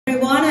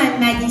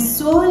Maggie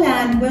Soul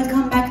and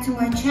welcome back to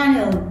my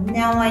channel.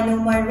 Now I Know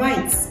My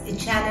Rights, a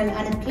channel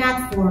and a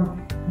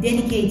platform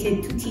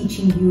dedicated to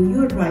teaching you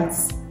your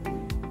rights.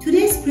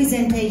 Today's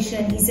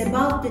presentation is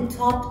about the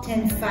top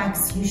 10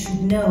 facts you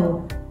should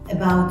know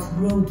about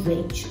road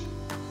rage.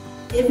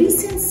 A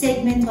recent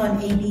segment on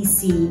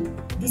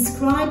ABC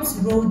describes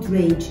road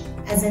rage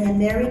as an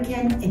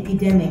American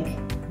epidemic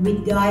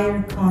with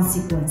dire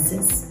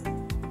consequences.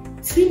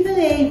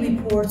 AAA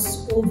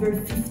reports over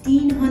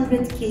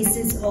 1,500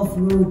 cases of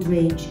road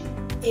rage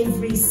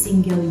every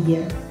single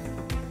year.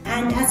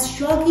 And as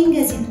shocking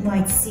as it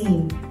might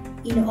seem,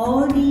 in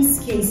all these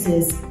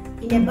cases,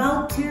 in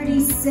about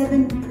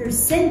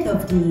 37%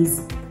 of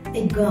these,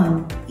 a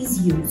gun is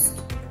used.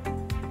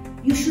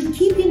 You should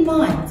keep in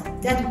mind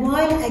that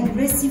while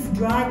aggressive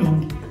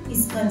driving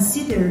is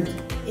considered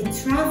a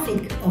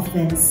traffic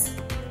offense,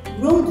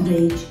 road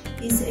rage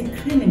is a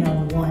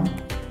criminal one.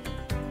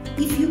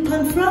 If you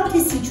confront a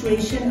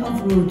situation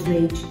of road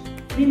rage,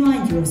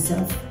 remind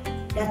yourself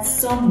that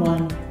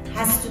someone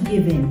has to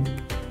give in.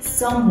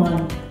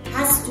 Someone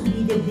has to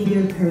be the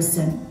bigger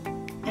person.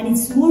 And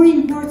it's more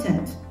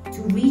important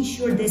to reach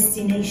your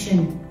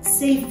destination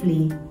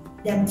safely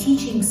than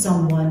teaching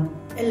someone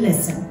a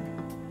lesson.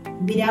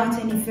 Without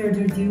any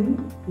further ado,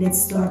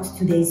 let's start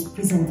today's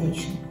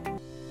presentation.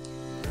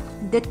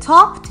 The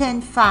top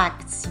 10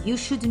 facts you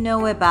should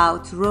know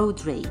about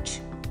road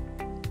rage.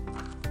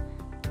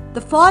 The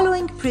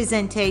following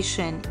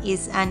presentation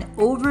is an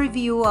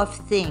overview of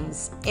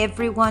things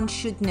everyone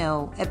should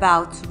know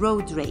about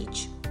road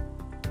rage.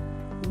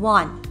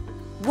 1.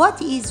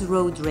 What is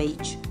road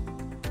rage?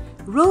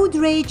 Road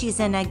rage is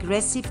an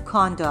aggressive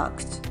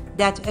conduct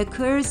that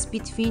occurs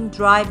between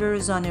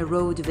drivers on a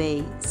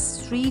roadway,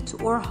 street,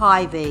 or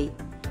highway,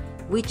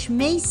 which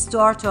may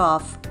start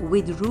off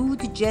with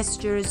rude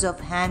gestures of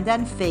hand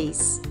and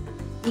face,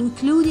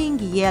 including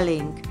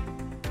yelling,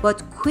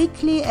 but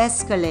quickly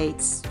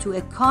escalates to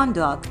a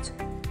conduct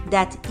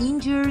that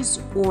injures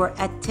or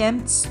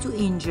attempts to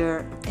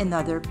injure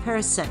another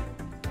person.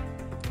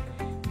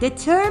 The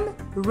term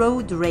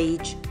road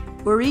rage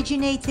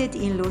originated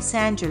in Los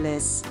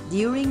Angeles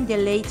during the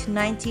late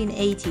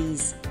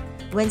 1980s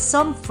when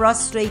some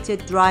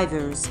frustrated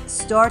drivers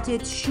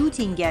started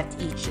shooting at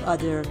each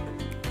other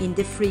in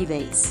the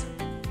freeways.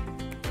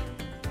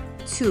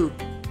 2.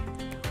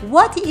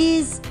 What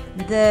is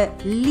the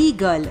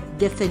legal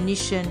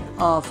definition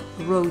of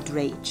road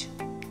rage?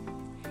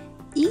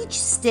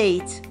 Each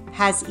state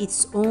has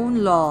its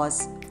own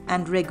laws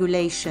and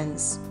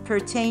regulations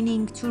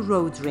pertaining to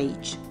road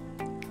rage.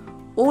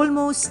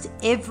 Almost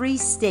every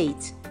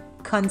state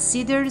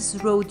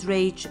considers road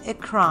rage a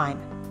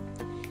crime.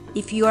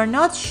 If you are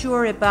not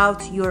sure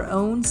about your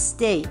own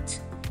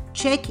state,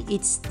 check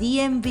its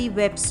DMV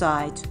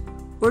website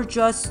or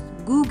just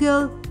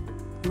Google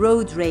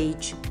road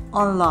rage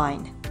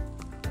online.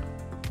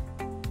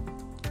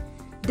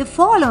 The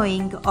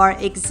following are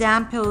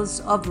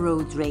examples of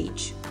road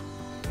rage: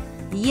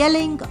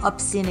 yelling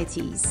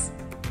obscenities,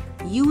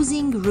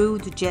 using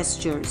rude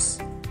gestures,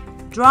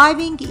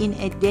 driving in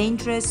a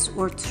dangerous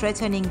or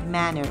threatening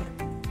manner,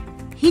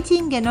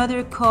 hitting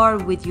another car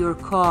with your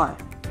car,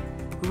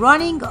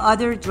 running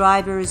other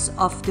drivers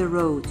off the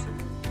road,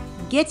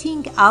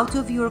 getting out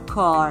of your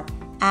car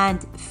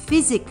and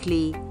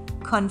physically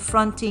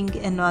confronting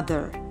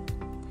another,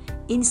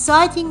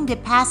 inciting the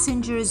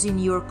passengers in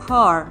your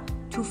car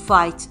to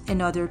fight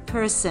another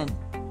person,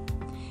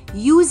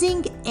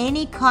 using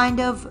any kind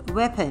of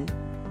weapon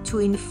to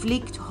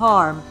inflict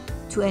harm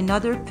to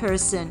another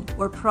person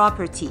or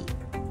property,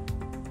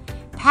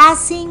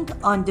 passing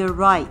on the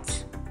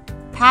right,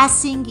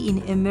 passing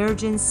in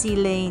emergency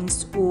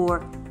lanes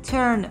or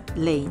turn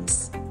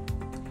lanes,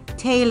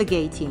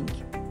 tailgating,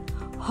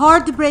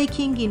 hard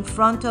braking in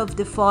front of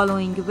the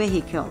following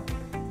vehicle,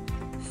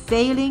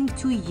 failing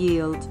to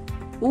yield,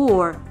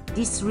 or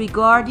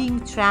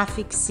disregarding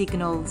traffic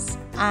signals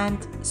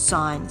and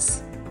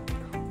signs.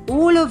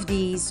 All of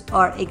these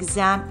are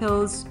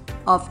examples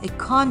of a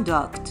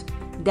conduct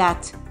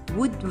that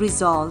would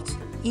result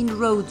in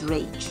road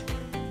rage.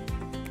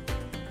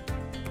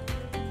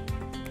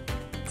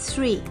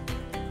 3.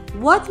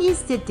 What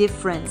is the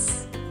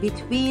difference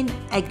between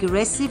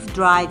aggressive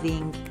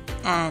driving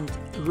and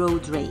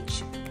road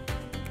rage?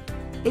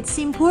 It's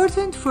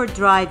important for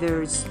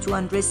drivers to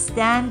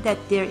understand that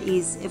there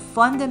is a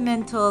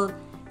fundamental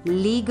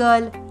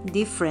legal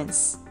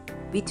difference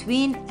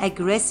between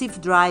aggressive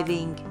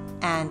driving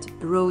and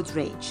road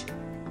rage.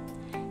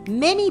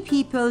 Many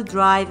people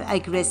drive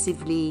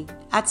aggressively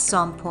at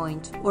some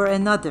point or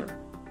another.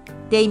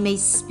 They may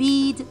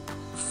speed,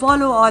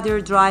 follow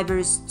other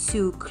drivers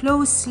too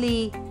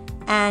closely,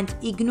 and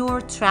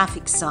ignore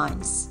traffic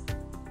signs.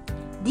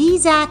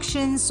 These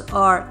actions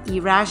are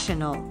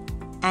irrational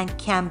and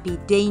can be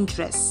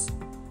dangerous,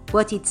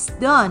 but it's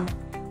done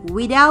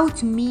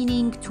without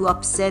meaning to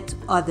upset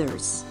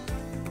others.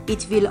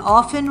 It will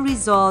often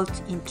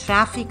result in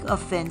traffic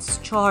offense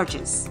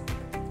charges.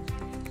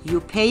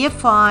 You pay a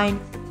fine,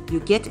 you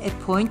get a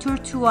point or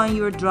two on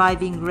your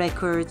driving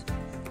record,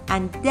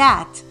 and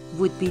that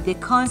would be the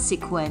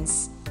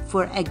consequence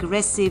for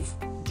aggressive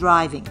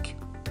driving.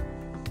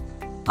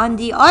 On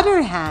the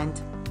other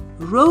hand,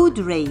 road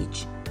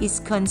rage is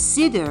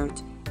considered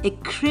a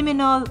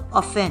criminal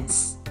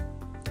offense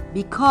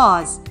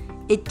because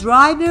a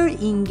driver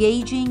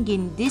engaging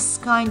in this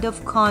kind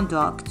of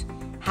conduct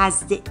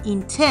has the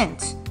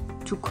intent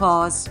to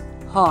cause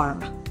harm.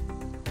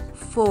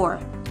 4.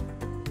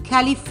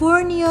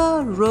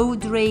 California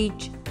road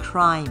rage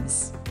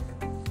crimes.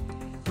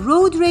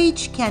 Road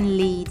rage can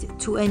lead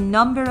to a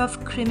number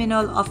of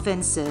criminal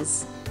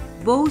offenses,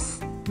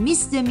 both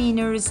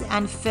misdemeanors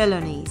and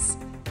felonies,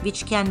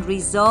 which can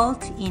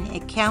result in a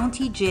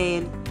county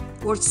jail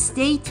or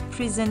state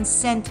prison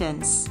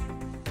sentence,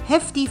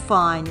 hefty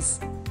fines,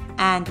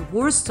 and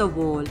worst of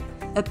all,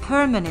 a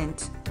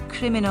permanent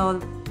criminal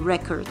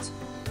record.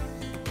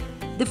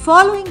 The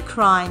following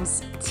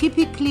crimes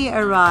typically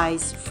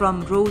arise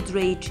from road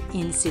rage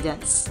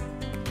incidents: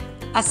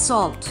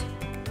 assault.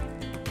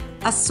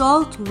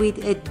 Assault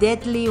with a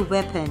deadly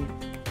weapon,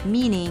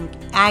 meaning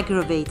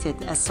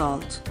aggravated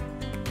assault.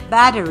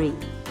 Battery,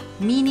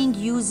 meaning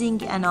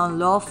using an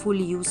unlawful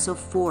use of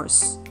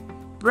force.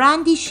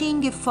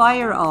 Brandishing a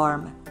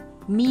firearm,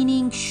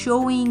 meaning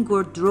showing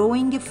or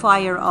drawing a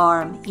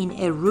firearm in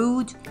a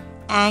rude,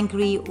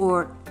 angry,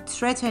 or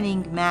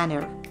threatening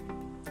manner.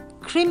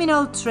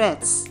 Criminal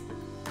threats,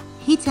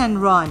 hit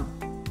and run,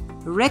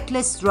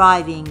 reckless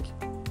driving,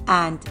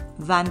 and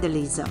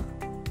vandalism.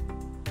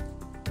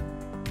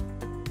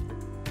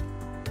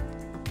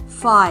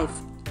 5.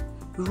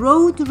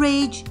 Road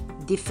rage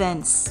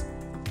defense.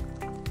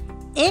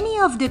 Any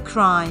of the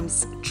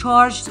crimes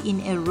charged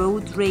in a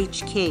road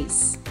rage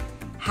case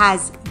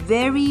has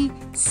very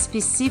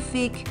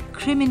specific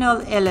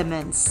criminal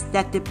elements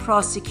that the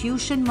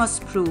prosecution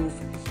must prove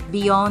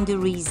beyond a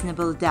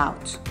reasonable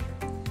doubt.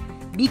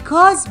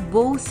 Because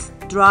both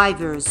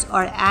drivers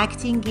are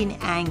acting in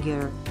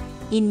anger,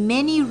 in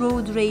many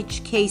road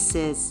rage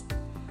cases,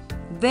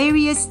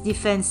 various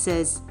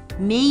defenses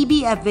may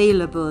be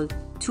available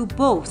to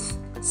both,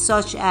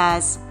 such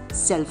as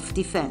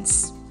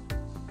self-defense.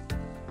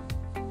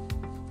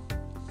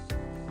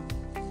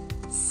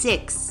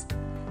 6.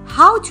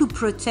 How to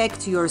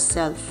protect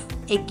yourself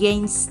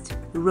against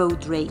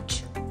road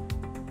rage.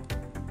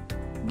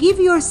 Give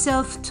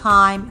yourself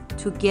time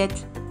to get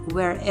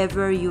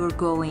wherever you're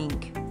going.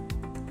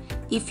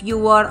 If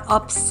you are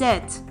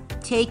upset,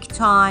 take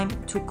time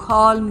to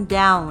calm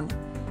down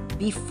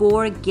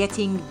before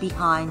getting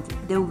behind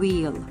the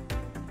wheel.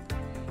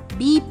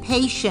 Be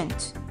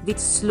patient with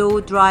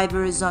slow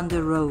drivers on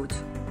the road.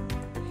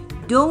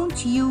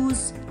 Don't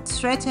use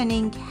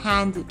threatening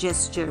hand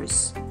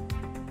gestures.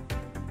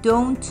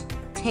 Don't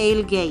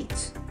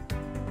tailgate.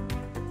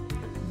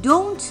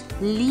 Don't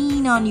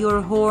lean on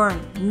your horn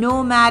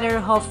no matter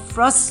how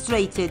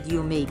frustrated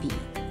you may be.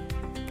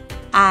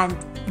 And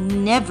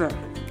never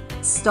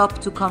stop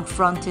to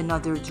confront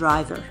another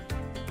driver.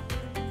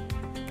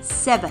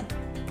 7.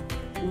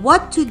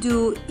 What to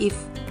do if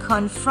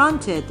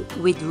confronted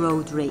with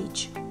road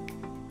rage.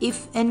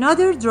 If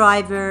another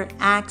driver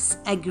acts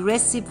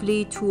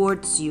aggressively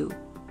towards you,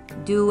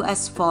 do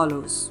as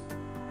follows.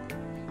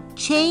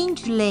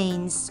 Change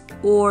lanes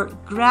or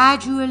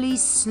gradually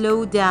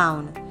slow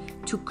down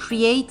to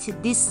create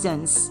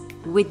distance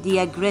with the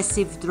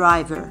aggressive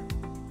driver.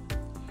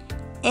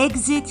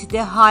 Exit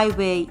the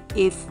highway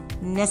if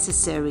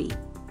necessary.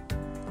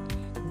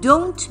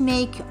 Don't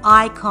make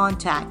eye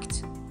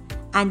contact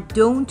and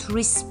don't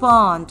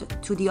respond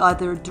to the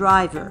other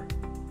driver.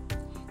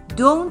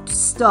 Don't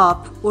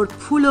stop or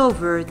pull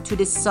over to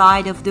the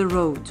side of the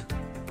road.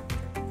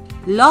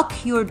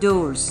 Lock your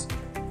doors,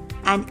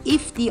 and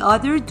if the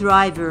other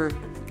driver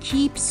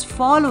keeps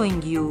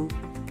following you,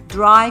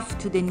 drive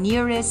to the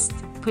nearest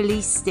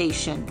police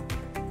station.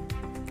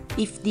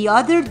 If the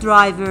other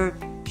driver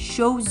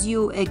shows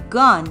you a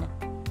gun,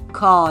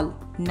 call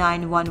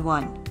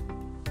 911.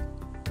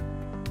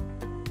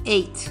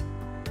 8.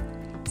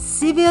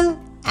 Civil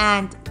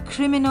and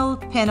criminal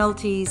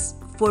penalties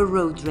for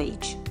road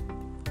rage.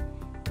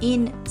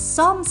 In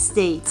some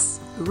states,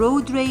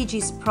 road rage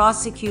is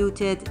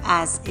prosecuted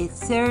as a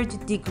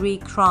third-degree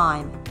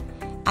crime,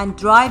 and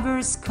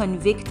drivers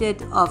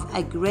convicted of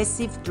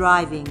aggressive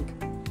driving,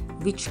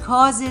 which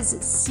causes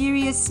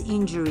serious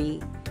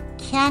injury,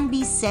 can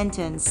be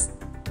sentenced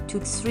to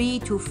 3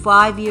 to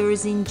 5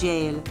 years in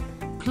jail,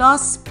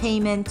 plus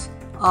payment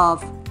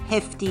of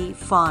hefty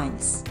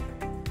fines.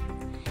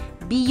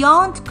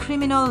 Beyond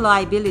criminal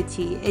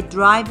liability, a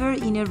driver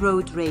in a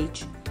road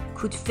rage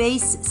could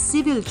face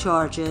civil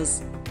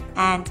charges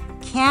and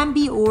can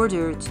be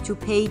ordered to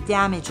pay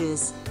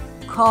damages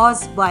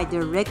caused by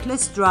the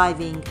reckless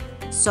driving,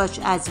 such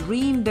as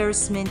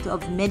reimbursement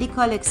of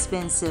medical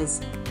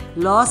expenses,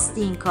 lost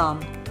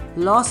income,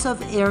 loss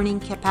of earning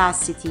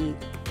capacity,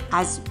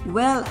 as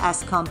well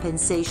as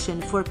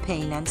compensation for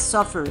pain and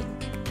suffering.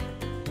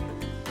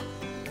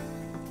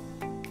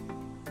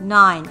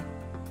 9.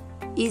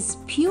 Is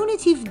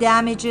punitive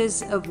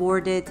damages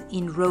awarded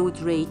in road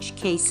rage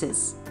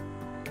cases?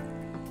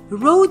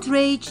 Road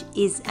rage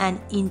is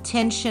an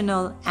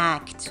intentional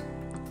act.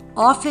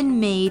 often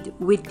made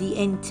with the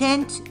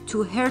intent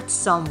to hurt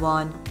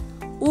someone,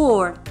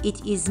 or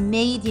it is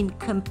made in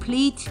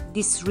complete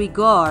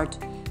disregard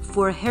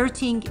for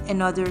hurting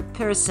another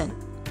person.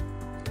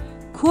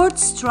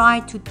 Courts try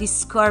to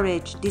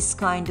discourage this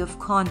kind of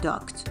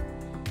conduct,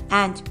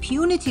 and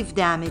punitive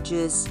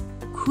damages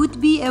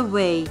could be a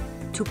way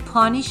to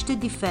punish the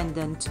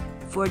defendant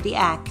for the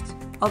act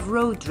of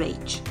road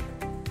rage.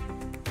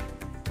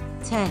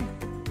 10.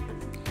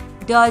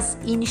 Does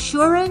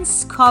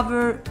insurance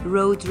cover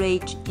road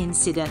rage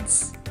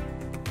incidents?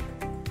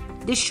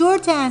 The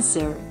short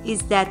answer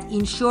is that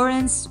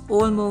insurance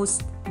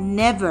almost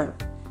never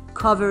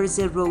covers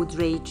a road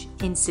rage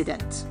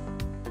incident.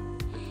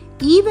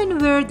 Even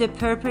where the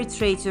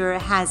perpetrator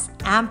has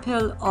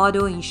ample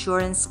auto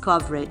insurance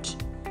coverage,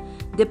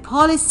 the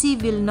policy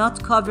will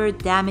not cover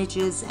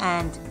damages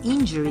and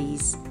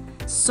injuries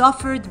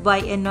suffered by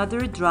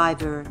another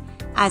driver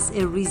as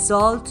a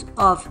result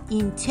of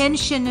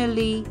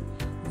intentionally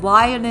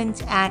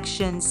violent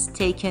actions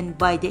taken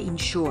by the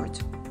insured.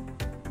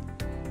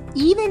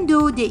 Even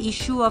though the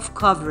issue of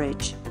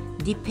coverage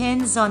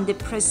depends on the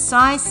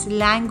precise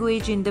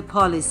language in the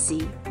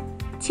policy,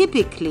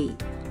 typically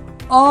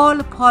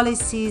all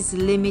policies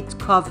limit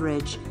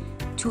coverage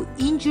to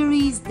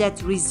injuries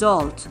that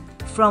result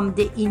from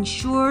the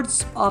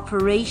insured's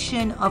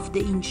operation of the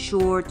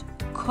insured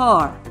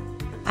car,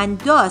 and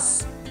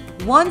thus,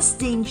 once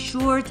the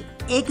insured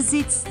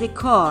exits the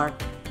car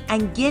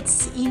and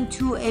gets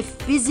into a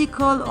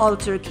physical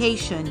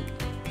altercation,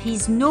 he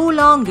is no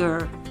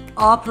longer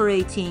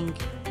operating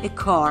a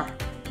car.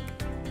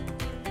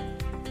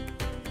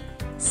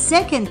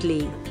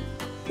 Secondly,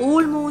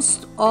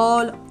 almost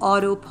all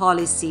auto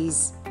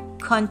policies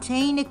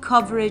contain a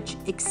coverage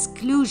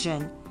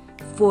exclusion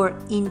for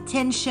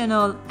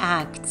intentional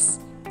acts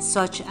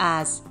such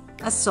as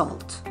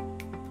assault.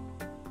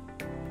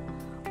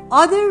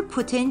 Other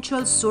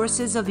potential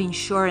sources of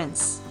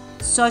insurance,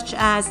 such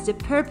as the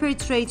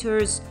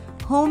perpetrator's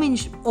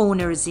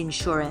homeowner's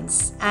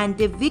insurance and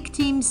the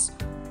victim's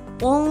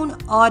own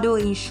auto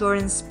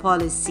insurance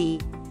policy,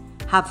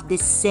 have the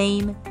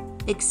same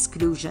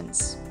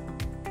exclusions.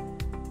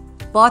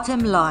 Bottom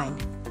line,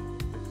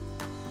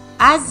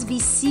 as we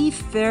see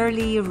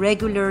fairly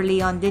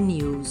regularly on the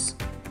news,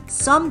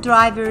 some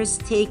drivers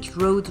take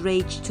road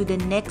rage to the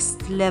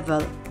next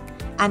level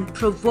and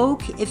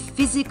provoke a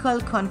physical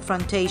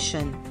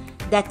confrontation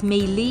that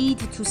may lead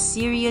to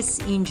serious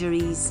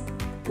injuries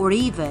or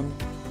even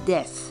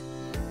death.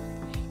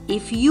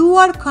 If you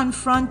are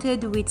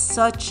confronted with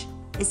such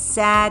a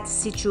sad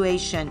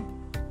situation,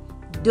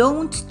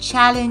 don't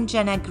challenge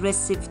an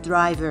aggressive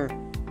driver.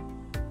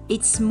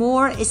 It's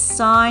more a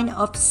sign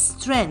of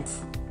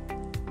strength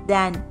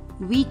than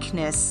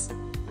weakness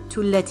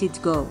to let it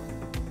go.